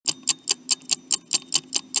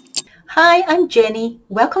Hi, I'm Jenny.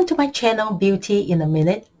 Welcome to my channel Beauty in a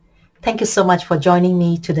Minute. Thank you so much for joining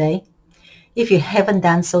me today. If you haven't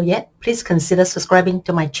done so yet, please consider subscribing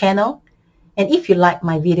to my channel. And if you like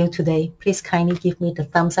my video today, please kindly give me the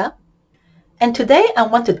thumbs up. And today I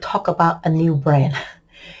want to talk about a new brand.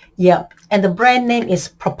 Yeah, and the brand name is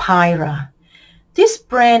Propaira. This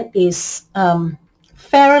brand is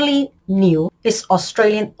fairly new. It's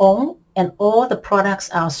Australian owned and all the products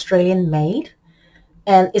are Australian made.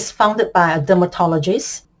 And it's founded by a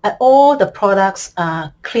dermatologist. And all the products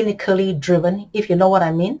are clinically driven, if you know what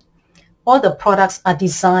I mean. All the products are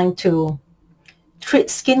designed to treat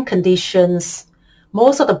skin conditions.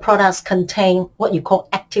 Most of the products contain what you call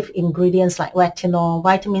active ingredients like retinol,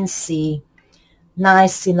 vitamin C,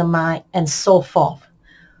 niacinamide, and so forth.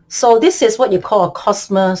 So this is what you call a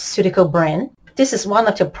cosmeceutical brand. This is one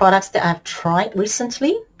of the products that I've tried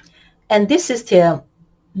recently. And this is the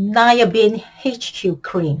Niaben HQ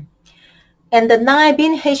Cream. And the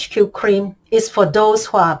Niaben HQ Cream is for those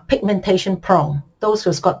who are pigmentation prone, those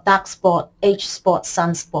who's got dark spot, age spot,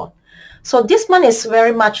 sunspot. So this one is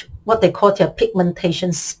very much what they call their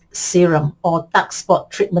pigmentation serum or dark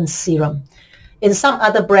spot treatment serum. In some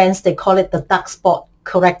other brands, they call it the dark spot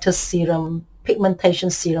corrector serum, pigmentation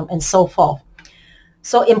serum, and so forth.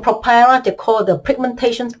 So in Propaira, they call the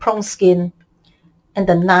pigmentation prone skin and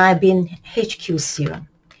the Niaben HQ serum.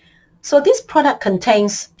 So this product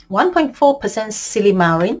contains 1.4%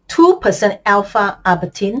 Silymarin, 2% Alpha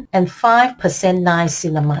Arbutin, and 5%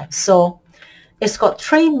 Niacinamide. So it's got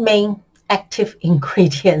three main active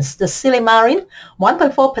ingredients. The Silymarin,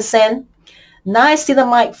 1.4%,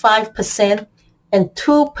 Niacinamide, 5%, and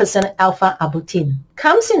 2% Alpha Arbutin.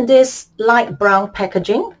 Comes in this light brown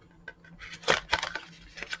packaging,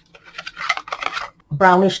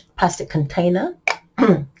 brownish plastic container,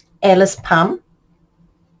 airless pump.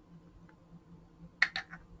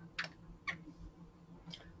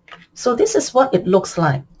 So this is what it looks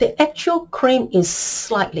like. The actual cream is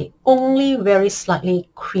slightly, only very slightly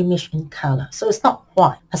creamish in color. So it's not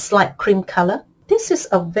white, a slight cream color. This is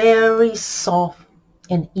a very soft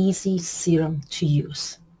and easy serum to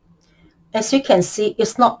use. As you can see,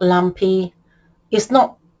 it's not lumpy. It's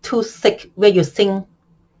not too thick where you think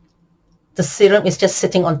the serum is just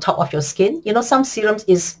sitting on top of your skin. You know, some serums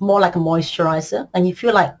is more like a moisturizer and you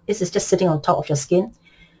feel like this is just sitting on top of your skin.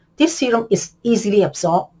 This serum is easily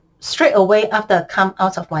absorbed. Straight away after I come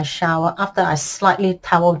out of my shower, after I slightly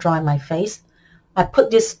towel dry my face, I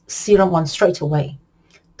put this serum on straight away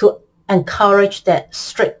to encourage that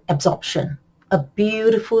straight absorption. A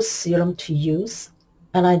beautiful serum to use,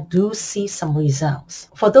 and I do see some results.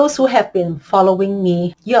 For those who have been following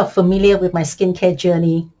me, you are familiar with my skincare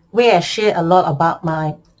journey, where I share a lot about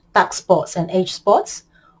my dark spots and age spots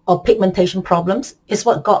or pigmentation problems. It's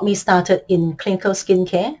what got me started in clinical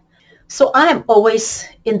skincare. So I am always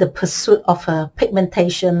in the pursuit of a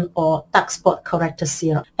pigmentation or dark spot corrector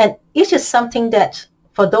serum. And it is something that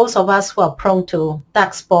for those of us who are prone to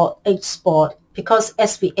dark spot, age spot, because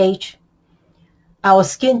as we age, our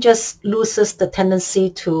skin just loses the tendency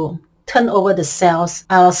to turn over the cells.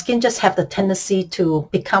 Our skin just have the tendency to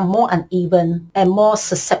become more uneven and more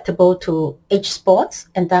susceptible to age spots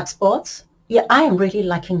and dark spots. Yeah, I am really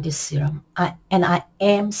liking this serum and I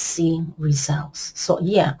am seeing results. So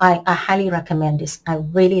yeah, I highly recommend this. I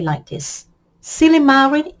really like this.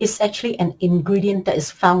 Silymarin is actually an ingredient that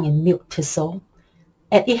is found in milk thistle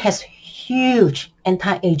and it has huge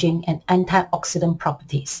anti-aging and antioxidant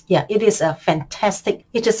properties. Yeah, it is a fantastic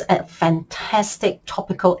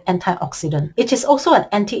topical antioxidant. It is also an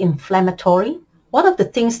anti-inflammatory. One of the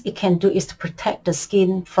things it can do is to protect the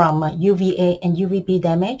skin from UVA and UVB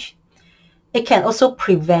damage. It can also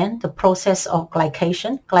prevent the process of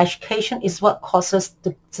glycation. Glycation is what causes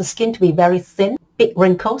the skin to be very thin, big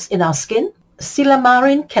wrinkles in our skin.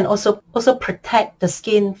 Silymarin can also protect the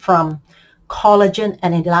skin from collagen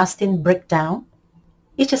and elastin breakdown.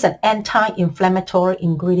 It is an anti-inflammatory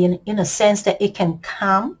ingredient in a sense that it can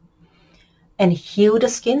calm and heal the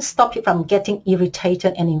skin, stop it from getting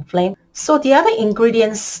irritated and inflamed. So the other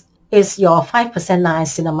ingredients is your 5%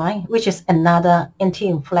 niacinamide, which is another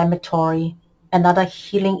anti-inflammatory, another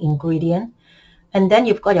healing ingredient. And then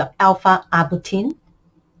you've got your Alpha Arbutin.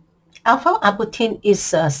 Alpha Arbutin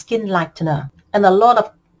is a skin lightener. And a lot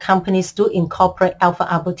of companies do incorporate Alpha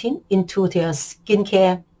Arbutin into their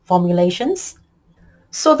skincare formulations.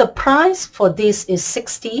 So the price for this is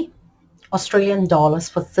 60 Australian dollars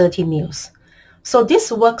for 30 mils. So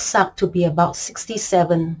this works out to be about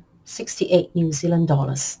 67, 68 New Zealand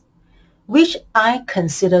dollars, which I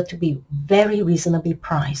consider to be very reasonably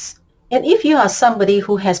priced. And if you are somebody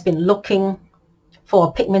who has been looking for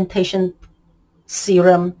a pigmentation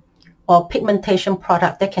serum or pigmentation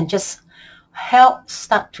product that can just help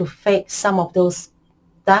start to fade some of those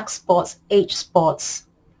dark spots, age spots,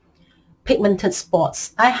 pigmented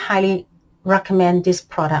spots, I highly recommend this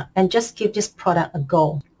product, and just give this product a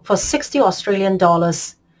go. For 60 Australian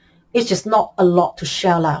dollars, it's just not a lot to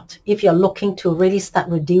shell out if you're looking to really start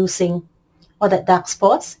reducing all that dark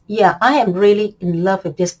spots. Yeah, I am really in love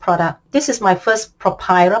with this product. This is my first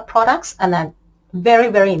Propaira products, and I'm very,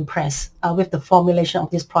 very impressed with the formulation of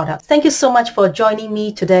this product. Thank you so much for joining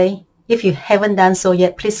me today. If you haven't done so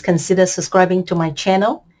yet, please consider subscribing to my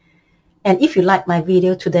channel. And if you like my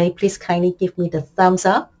video today, please kindly give me the thumbs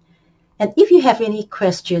up. And if you have any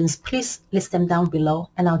questions, please list them down below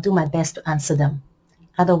and I'll do my best to answer them.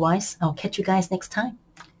 Otherwise, I'll catch you guys next time.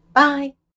 Bye.